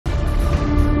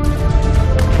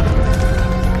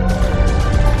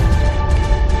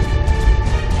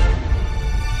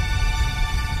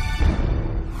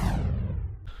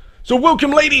So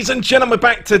welcome ladies and gentlemen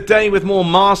back today with more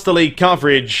Master League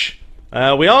coverage.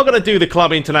 We are going to do the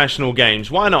club international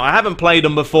games. Why not? I haven't played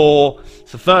them before.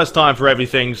 It's the first time for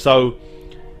everything. So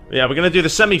yeah, we're going to do the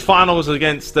semi-finals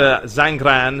against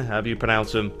Zangran, however you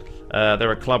pronounce them.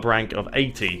 They're a club rank of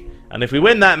 80. And if we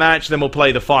win that match, then we'll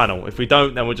play the final. If we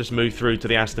don't, then we'll just move through to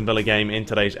the Aston Villa game in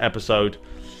today's episode.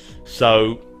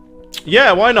 So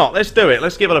yeah, why not? Let's do it.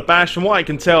 Let's give it a bash. From what I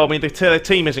can tell, I mean, their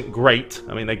team isn't great.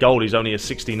 I mean, their goalie's only a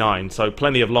 69, so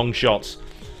plenty of long shots.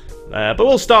 But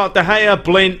we'll start De Gea,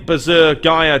 Blint, Bazur,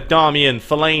 Gaia, Darmian,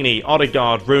 Fellaini,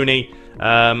 Odegaard, Rooney.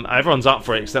 Everyone's up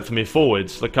for it except for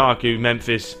forwards. Lukaku,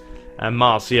 Memphis, and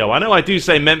Martial. I know I do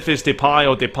say Memphis Depay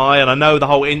or Depay, and I know the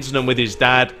whole incident with his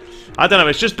dad. I don't know,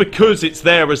 it's just because it's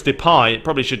there as Depay. It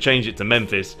probably should change it to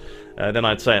Memphis. Then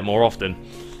I'd say it more often.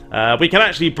 We can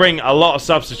actually bring a lot of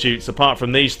substitutes apart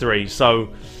from these three. So,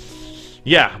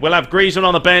 yeah, we'll have Griezmann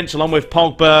on the bench along with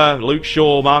Pogba, Luke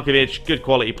Shaw, Markovic, good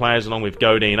quality players along with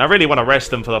Godin. I really want to rest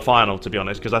them for the final, to be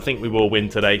honest, because I think we will win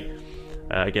today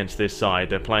against this side.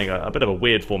 They're playing a bit of a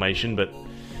weird formation, but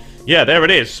yeah, there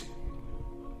it is.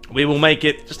 We will make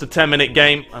it just a 10-minute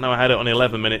game. I know I had it on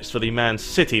 11 minutes for the Man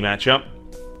City matchup.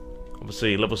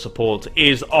 Obviously, level support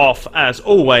is off as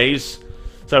always.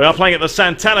 So we are playing at the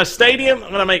Santana Stadium. I'm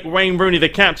going to make Wayne Rooney the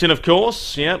captain, of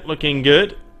course. Yep, looking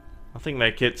good. I think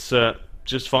their kit's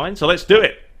just fine, so let's do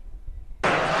it.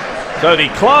 So the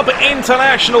Club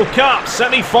International Cup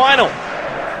semi-final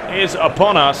is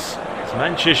upon us. So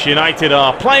Manchester United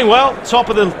are playing well, top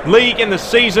of the league in the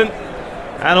season,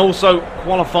 and also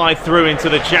qualified through into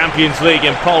the Champions League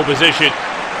in pole position.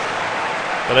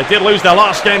 But they did lose their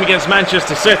last game against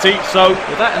Manchester City, so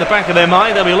with that in the back of their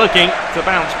mind, they'll be looking to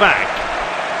bounce back.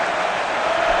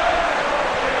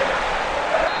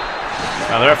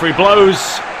 Now the referee blows,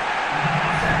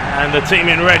 and the team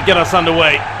in red get us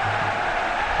underway.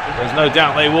 There's no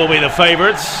doubt they will be the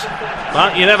favourites,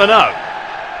 but you never know.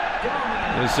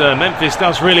 As Memphis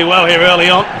does really well here early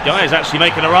on. The guy is actually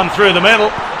making a run through the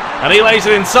middle, and he lays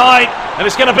it inside, and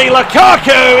it's going to be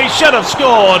Lukaku. He should have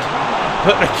scored,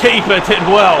 but the keeper did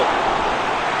well.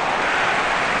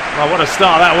 Well, what a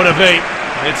start that would have been.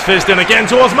 It's fizzed in again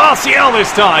towards Martial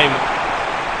this time.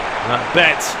 That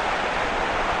bet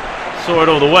saw it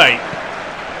all the way.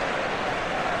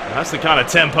 That's the kind of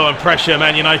tempo and pressure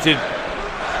Man United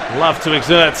love to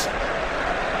exert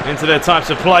into their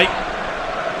types of play.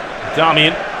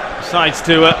 Darmian decides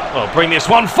to bring this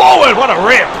one forward. What a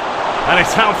rip! And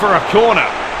it's out for a corner.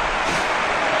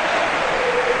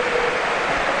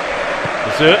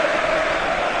 Bazur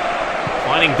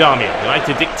finding Darmian.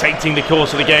 United dictating the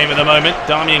course of the game at the moment.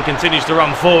 Darmian continues to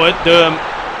run forward. Durm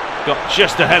got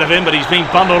just ahead of him, but he's been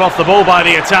bundled off the ball by the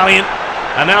Italian.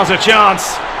 And now's a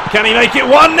chance. Can he make it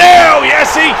 1-0?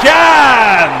 Yes, he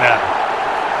can!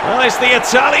 Well, it's the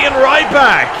Italian right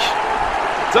back.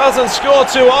 Doesn't score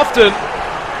too often,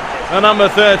 the number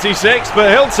 36,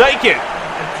 but he'll take it.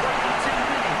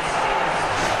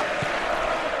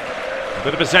 A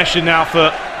bit of possession now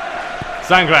for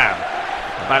Zangran.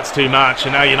 That's too much,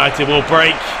 and now United will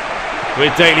break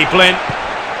with Daley Blint.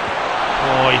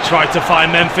 Oh, he tried to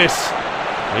find Memphis.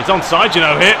 He's onside, you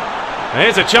know, here.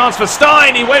 Here's a chance for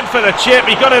Stein. He went for the chip.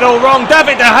 He got it all wrong.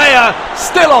 David De Gea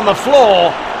still on the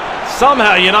floor.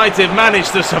 Somehow United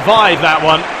managed to survive that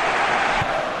one.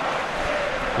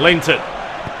 Linton.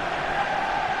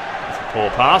 That's a poor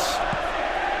pass.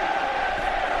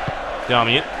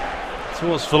 Darmian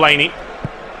towards Fellaini.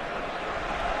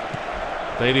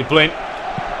 Daley Blint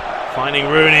finding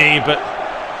Rooney, but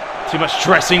too much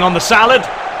dressing on the salad.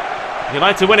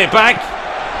 United win it back.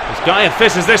 This guy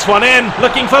fizzes this one in,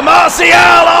 looking for Martial.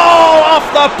 Oh, off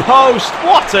the post.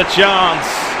 What a chance.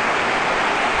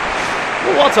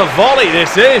 What a volley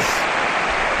this is.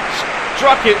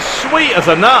 Struck it sweet as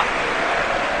a nut.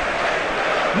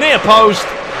 Near post,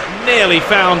 nearly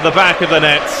found the back of the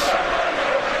nets.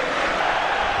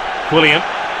 William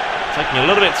taking a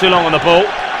little bit too long on the ball.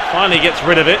 Finally gets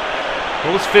rid of it.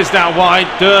 Ball's fizzed out wide.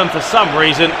 Durm, for some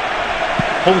reason,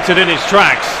 halted in his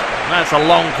tracks. That's a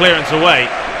long clearance away.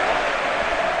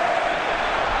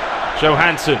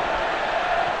 Johansson.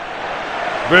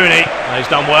 Rooney. He's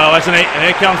done well, hasn't he? And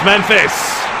here comes Memphis.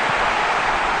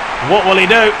 What will he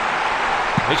do?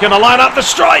 He's going to line up the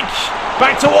strike.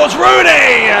 Back towards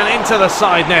Rooney. And into the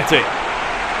side netting.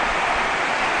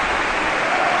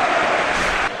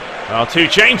 Well, two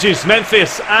changes.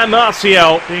 Memphis and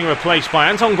Martial being replaced by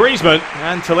Anton Griezmann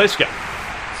and Talisca.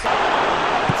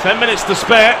 10 minutes to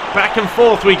spare. Back and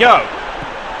forth we go.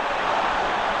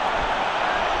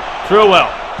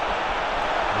 Truewell.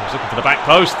 He's looking for the back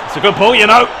post. It's a good ball, you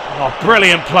know. Oh,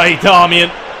 brilliant play,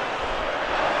 Darmian.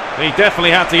 He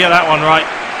definitely had to get that one right.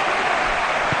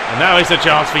 And now is the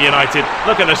chance for United.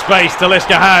 Look at the space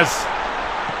Talisca has.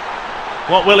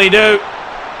 What will he do?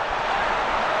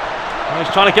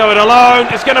 He's trying to go it alone.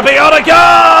 It's going to be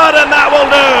Odegaard, and that will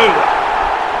do.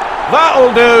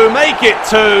 That'll do. Make it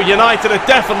 2. United are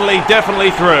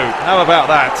definitely through. How about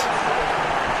that?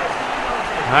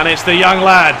 And it's the young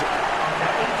lad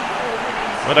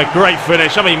with a great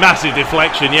finish. I mean, massive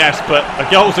deflection, yes, but a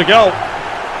goal's a goal.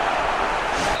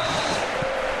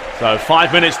 So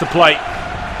 5 minutes to play.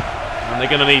 And they're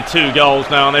going to need 2 goals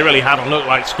now, and they really haven't looked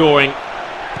like scoring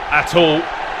at all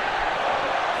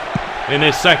in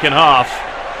this second half.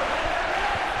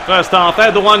 First half, they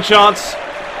had the one chance.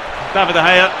 David De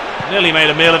Gea nearly made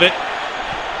a meal of it.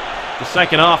 The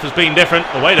second half has been different.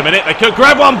 Oh, wait a minute, they could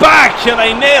grab one back, and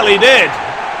they nearly did.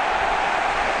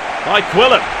 By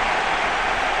Quillen.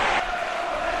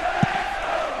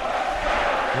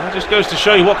 That just goes to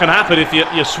show you what can happen if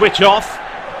you switch off.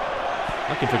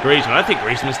 Looking for Griezmann. I think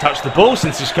Griezmann's touched the ball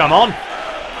since he's come on.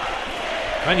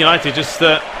 Man United just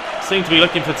seem to be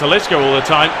looking for Talisca all the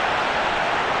time.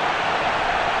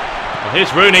 Well,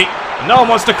 here's Rooney. No one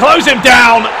wants to close him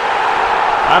down.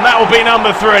 And that will be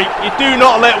number 3. You do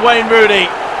not let Wayne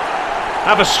Rooney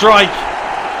have a strike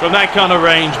from that kind of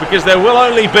range, because there will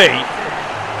only be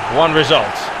one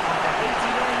result.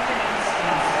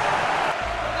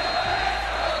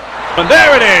 And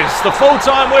there it is, the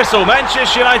full-time whistle.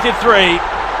 Manchester United 3,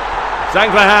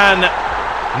 Zanglahan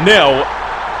 0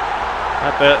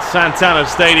 at the Santana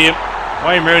Stadium.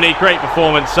 Wayne Rooney, great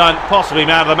performance, son. Possibly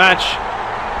man of the match.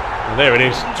 And there it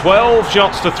is, 12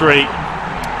 shots to 3,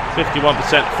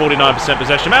 51%, 49%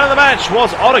 possession. Man of the match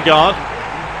was Odegaard,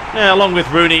 yeah, along with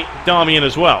Rooney, Darmian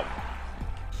as well.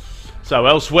 So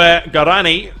elsewhere,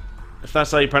 Garani, if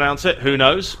that's how you pronounce it, who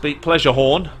knows, beat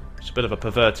Pleasurehorn. It's a bit of a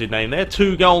perverted name there.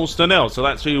 2 goals to 0, so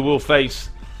that's who we'll face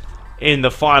in the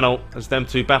final, as them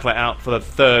two battle it out for the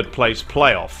 3rd place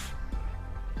playoff.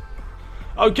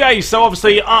 Okay, so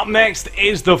obviously up next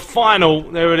is the final.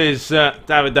 There it is,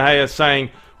 David De Gea saying,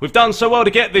 we've done so well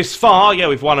to get this far. Yeah,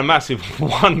 we've won a massive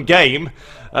 1 game.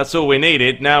 That's all we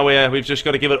needed. Now we've just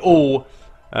got to give it all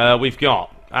we've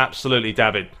got. Absolutely,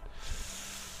 David.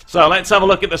 So let's have a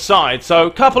look at the side. So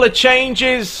a couple of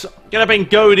changes. Going to bring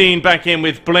Godin back in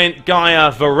with Blint,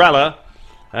 Gaia, Varela.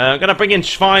 Going to bring in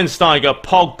Schweinsteiger,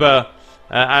 Pogba,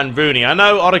 and Rooney. I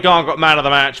know Odegaard got man of the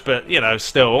match, but, you know,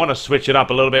 still, I want to switch it up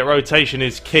a little bit. Rotation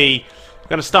is key.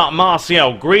 Going to start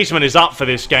Martial. Griezmann is up for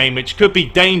this game, which could be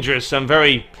dangerous and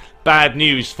very bad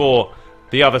news for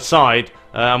the other side.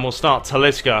 And we'll start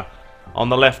Talisca on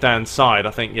the left-hand side.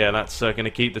 I think, yeah, that's going to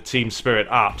keep the team spirit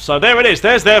up. So there it is.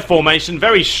 There's their formation.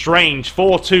 Very strange.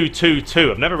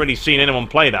 4-2-2-2. I've never really seen anyone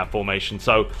play that formation.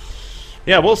 So,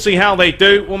 yeah, we'll see how they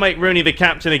do. We'll make Rooney the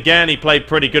captain again. He played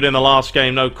pretty good in the last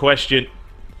game, no question.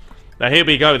 Now, here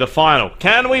we go, the final.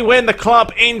 Can we win the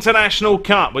Club International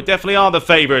Cup? We definitely are the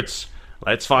favourites.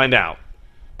 Let's find out.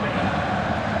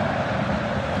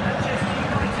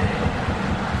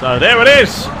 So there it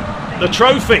is. The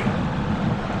trophy.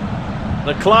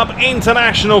 The Club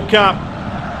International Cup.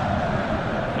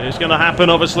 It's going to happen,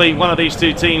 obviously. One of these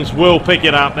 2 teams will pick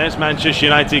it up. There's Manchester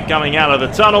United coming out of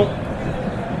the tunnel.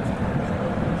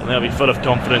 And they'll be full of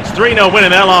confidence. 3-0 win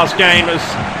in their last game was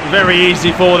very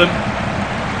easy for them.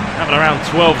 Having around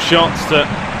 12 shots to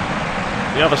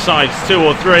the other side's 2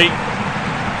 or 3.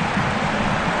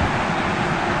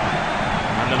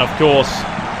 And then, of course,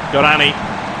 Gorani,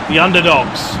 the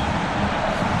underdogs.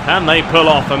 Can they pull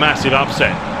off a massive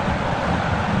upset?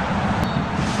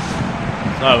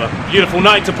 So, a beautiful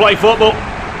night to play football.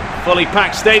 Fully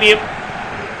packed stadium.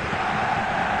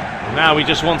 And now we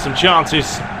just want some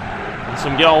chances and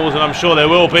some goals, and I'm sure there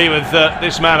will be with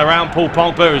this man around. Paul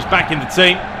Pogba, who's back in the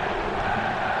team.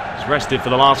 He's rested for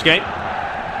the last game.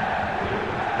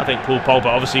 I think Paul Pogba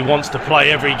obviously wants to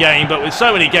play every game, but with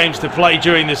so many games to play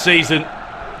during the season,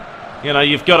 you know,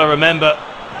 you've got to remember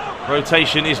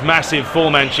rotation is massive for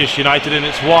Manchester United, and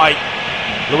it's why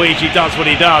Luigi does what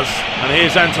he does. And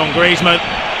here's Antoine Griezmann,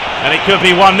 and it could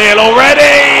be 1-0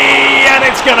 already, and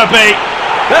it's going to be.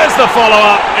 There's the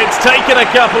follow-up. It's taken a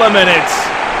couple of minutes,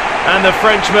 and the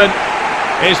Frenchman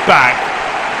is back.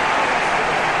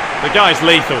 The guy's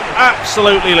lethal,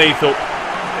 absolutely lethal.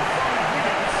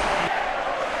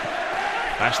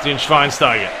 Bastian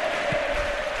Schweinsteiger.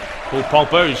 Paul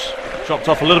Pogba's dropped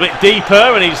off a little bit deeper,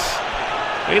 and he's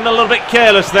being a little bit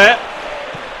careless there.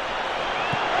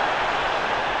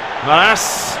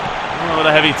 Maras, oh, with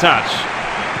a heavy touch.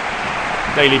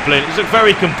 Daley Blind is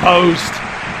very composed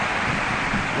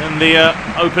in the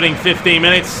opening 15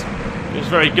 minutes. He was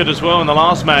very good as well in the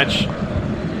last match.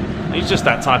 He's just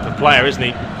that type of player, isn't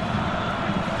he?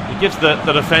 He gives the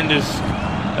defenders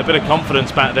a bit of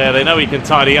confidence back there. They know he can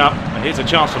tidy up. And here's a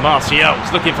chance for Martial.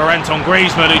 He's looking for Anton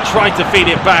Griezmann, who tried to feed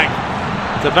it back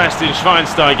to Bastian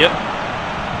Schweinsteiger.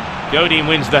 Godin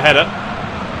wins the header.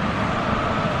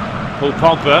 Paul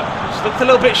Pogba. He's looked a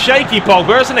little bit shaky,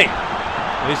 Pogba, hasn't he?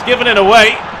 He's given it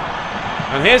away.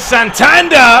 And here's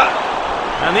Santander.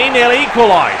 And he nearly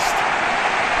equalised.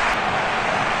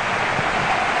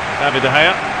 David De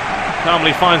Gea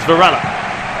calmly finds Varela.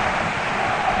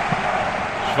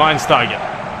 Schweinsteiger.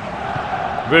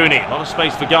 Rooney, a lot of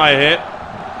space for Gaia here.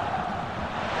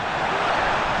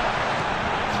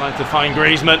 Trying to find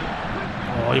Griezmann.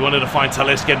 Oh, he wanted to find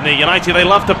Talisca, didn't he? United, they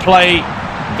love to play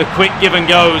the quick give and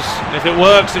goes. And if it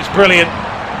works, it's brilliant.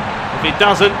 If it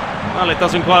doesn't, well, it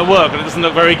doesn't quite work, and it doesn't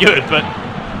look very good, but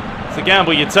it's a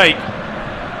gamble you take.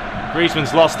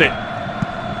 Griezmann's lost it.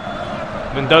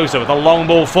 Mendoza with a long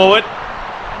ball forward.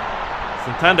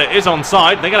 Santander is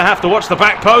onside. They're going to have to watch the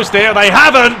back post here. They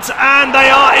haven't, and they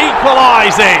are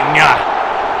equalising.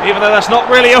 Even though that's not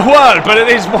really a word, but it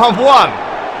is 1-1.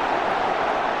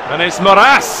 And it's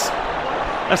Moras.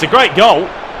 That's a great goal.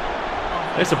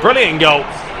 It's a brilliant goal.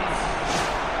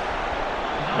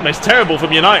 And it's terrible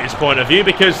from United's point of view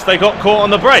because they got caught on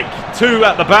the break. 2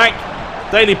 at the back.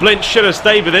 Daley Blind should have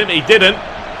stayed with him. He didn't.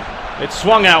 It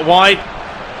swung out wide.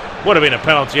 Would have been a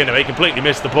penalty anyway. He completely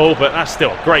missed the ball, but that's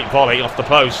still a great volley off the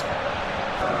post.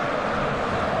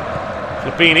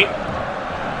 Flippini.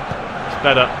 It's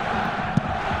better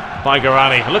by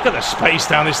Garani. Look at the space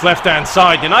down this left-hand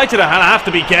side. United have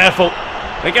to be careful.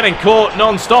 They're getting caught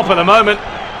non-stop at the moment.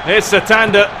 Here's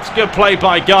Santander. It's good play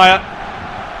by Gaia.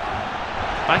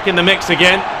 Back in the mix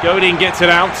again. Godin gets it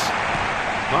out.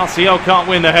 Martial can't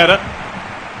win the header.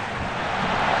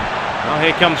 Now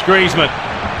here comes Griezmann.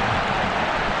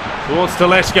 Towards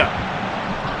Talisca.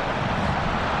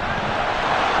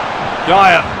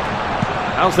 Gaia.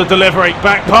 How's the delivery?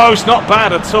 Back post. Not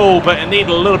bad at all, but it needed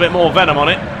a little bit more venom on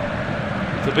it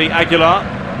to beat Aguilar.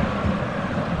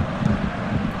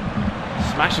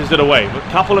 Smashes it away. A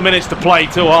couple of minutes to play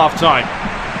till half-time.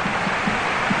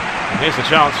 Here's the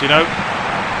chance, you know.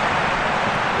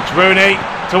 It's Rooney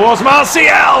towards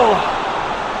Martial.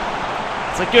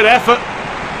 It's a good effort.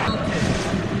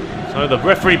 So the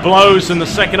referee blows and the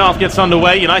second half gets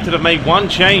underway. United have made one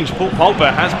change. Paul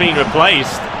Pogba has been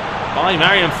replaced by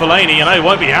Marian Fellaini. I know he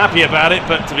won't be happy about it,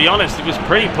 but to be honest, it was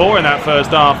pretty poor in that first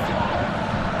half.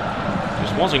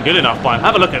 Just wasn't good enough by him.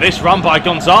 Have a look at this run by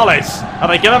Gonzalez. Are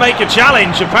they going to make a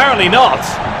challenge? Apparently not.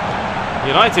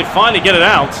 United finally get it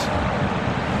out.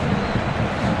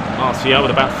 Martial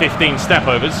with about 15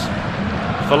 step-overs.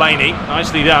 Fellaini,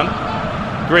 nicely done.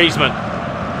 Griezmann.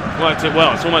 Worked it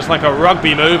well. It's almost like a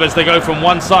rugby move as they go from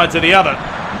one side to the other.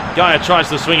 Gaia tries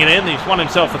to swing it in. He's won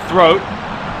himself a throw.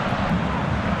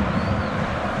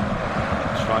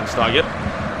 Schweinsteiger.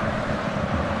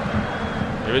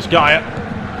 Here is Gaia.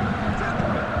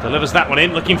 Delivers that one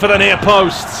in, looking for the near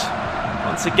post.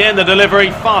 Once again, the delivery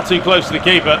far too close to the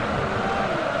keeper.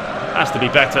 Has to be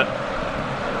better.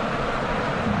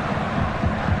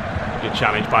 Good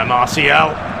challenge by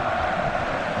Martial.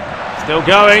 Still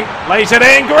going, lays it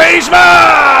in,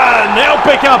 Griezmann! He'll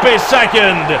pick up his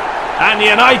second, and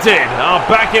United are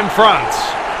back in front.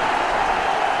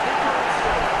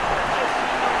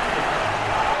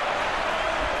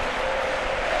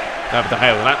 David De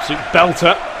Gea, an absolute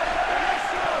belter.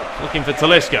 Looking for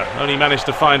Talisca, only managed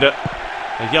to find a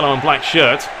yellow and black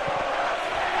shirt.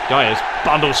 Gaia's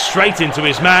bundled straight into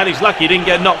his man. He's lucky he didn't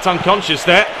get knocked unconscious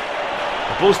there.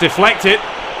 The ball's deflected.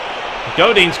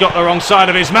 Godin's got the wrong side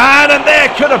of his man, and there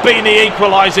could have been the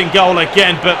equalising goal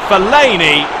again, but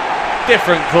Fellaini,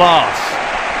 different class.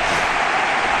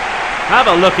 Have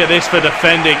a look at this for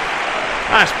defending.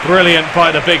 That's brilliant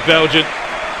by the big Belgian.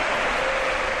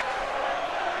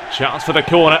 Chance for the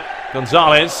corner.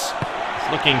 Gonzalez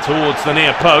is looking towards the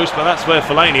near post, but that's where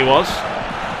Fellaini was.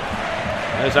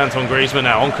 There's Anton Griezmann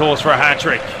now on course for a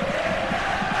hat-trick.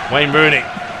 Wayne Rooney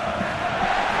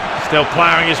still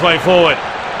ploughing his way forward.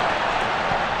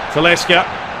 Talisca.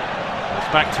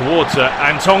 It's back towards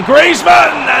Anton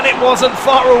Griezmann, and it wasn't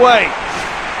far away.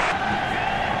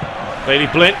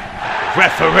 Daley Blind,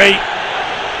 referee,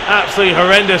 absolutely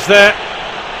horrendous there.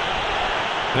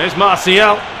 There's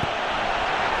Martial,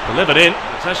 delivered in.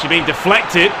 It's actually been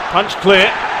deflected, punch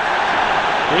clear.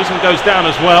 Griezmann goes down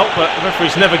as well, but the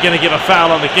referee's never going to give a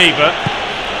foul on the keeper.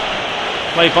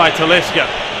 Played by Talisca.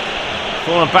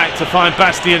 Falling back to find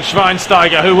Bastian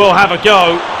Schweinsteiger, who will have a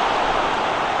go.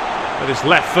 With his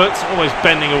left foot, always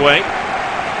bending away.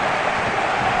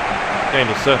 Game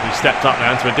has certainly stepped up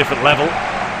now to a different level.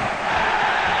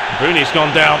 Rooney's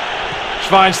gone down.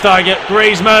 Schweinsteiger,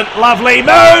 Griezmann, lovely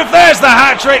move! There's the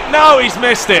hat-trick! No, he's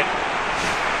missed it!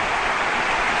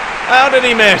 How did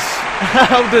he miss?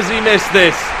 How does he miss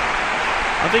this?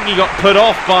 I think he got put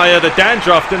off by the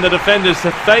dandruff in the defender's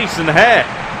face and hair.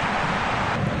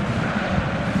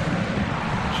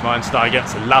 Schweinsteiger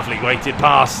gets a lovely weighted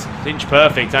pass. Inch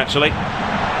perfect, actually.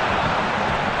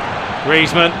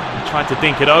 Griezmann tried to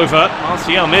dink it over.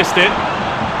 Martial missed it.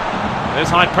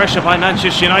 There's high pressure by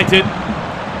Manchester United.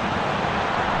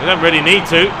 They don't really need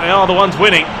to. They are the ones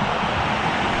winning.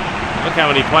 Look how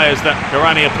many players that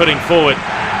Garani are putting forward.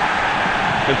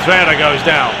 Contreras goes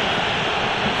down.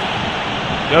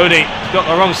 Godi got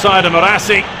the wrong side of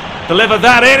Marassi. Delivered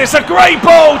that in. It's a great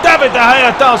ball. David De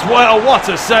Gea does well. What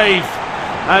a save.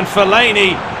 And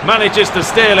Fellaini manages to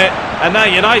steal it. And now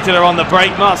United are on the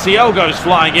break. Martial goes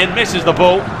flying in. Misses the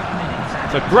ball.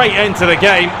 It's a great end to the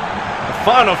game. The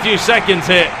final few seconds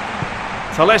here.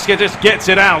 Talisca just gets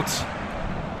it out.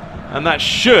 And that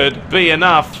should be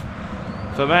enough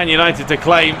for Man United to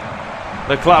claim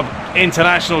the club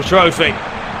international trophy.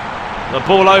 The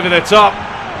ball over the top.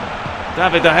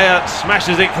 David De Gea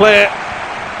smashes it clear.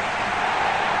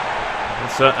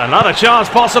 It's another chance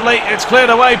possibly. It's cleared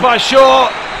away by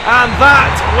Shaw. And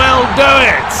that will do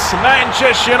it.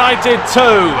 Manchester United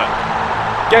 2.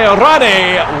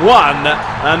 Garani 1.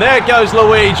 And there goes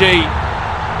Luigi.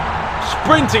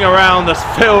 Sprinting around the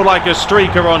field like a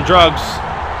streaker on drugs.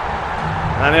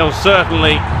 And he'll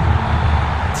certainly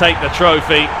take the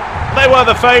trophy. They were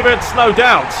the favourites, no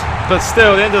doubt. But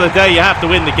still, at the end of the day, you have to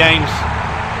win the games.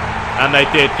 And they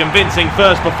did. Convincing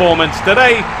first performance.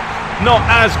 Today, not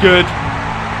as good.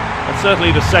 But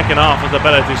certainly the second half was a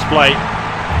better display.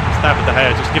 David De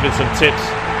Gea just giving some tips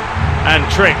and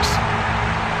tricks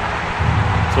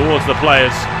towards the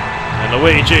players. And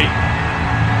Luigi,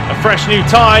 a fresh new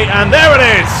tie. And there it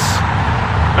is.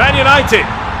 Man United,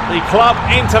 the Club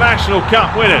International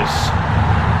Cup winners.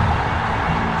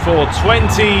 For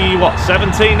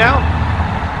 17 now?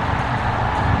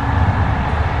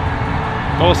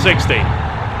 Or 16?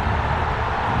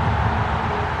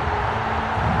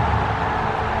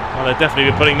 Well, they'll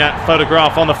definitely be putting that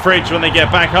photograph on the fridge when they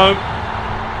get back home.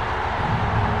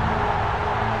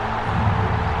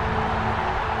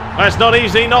 That's not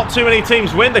easy. Not too many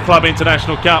teams win the Club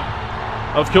International Cup.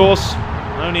 Of course,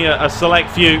 only a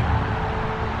select few.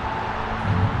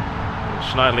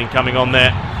 Schneidling coming on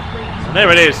there. And there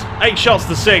it is. 8 shots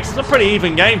to 6. It's a pretty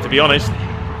even game, to be honest.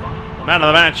 Man of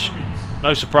the match,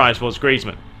 no surprise, was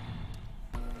Griezmann.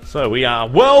 So we are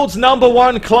world's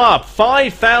 #1 club.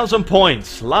 5,000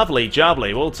 points. Lovely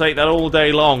jubbly. We'll take that all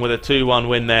day long with a 2-1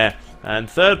 win there. And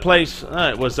third place,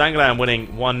 it was Zangeland winning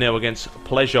 1-0 against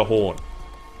Pleasurehorn.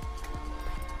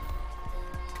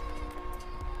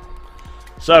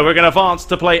 So we're going to advance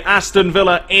to play Aston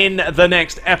Villa in the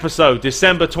next episode.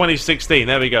 December 2016.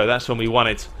 There we go. That's when we won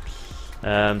it.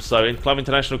 So in Club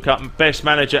International Cup, best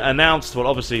manager announced. Well,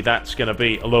 obviously that's going to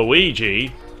be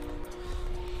Luigi.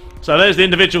 So there's the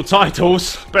individual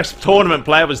titles. Best tournament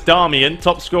player was Darmian.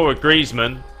 Top scorer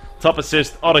Griezmann. Top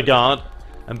assist Odegaard.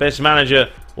 And best manager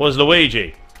was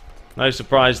Luigi. No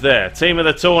surprise there. Team of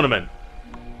the tournament.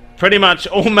 Pretty much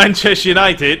all Manchester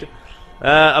United.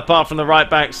 Apart from the right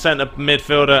back, centre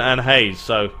midfielder and Hayes.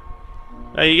 So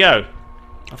there you go.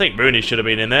 I think Rooney should have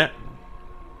been in there,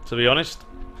 to be honest.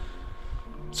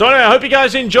 So anyway, I hope you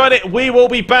guys enjoyed it. We will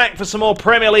be back for some more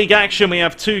Premier League action. We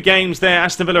have 2 games there,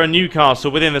 Aston Villa and Newcastle,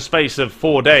 within the space of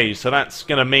 4 days. So that's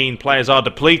going to mean players are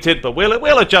depleted, but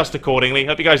we'll adjust accordingly.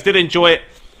 Hope you guys did enjoy it.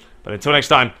 But until next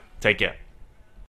time, take care.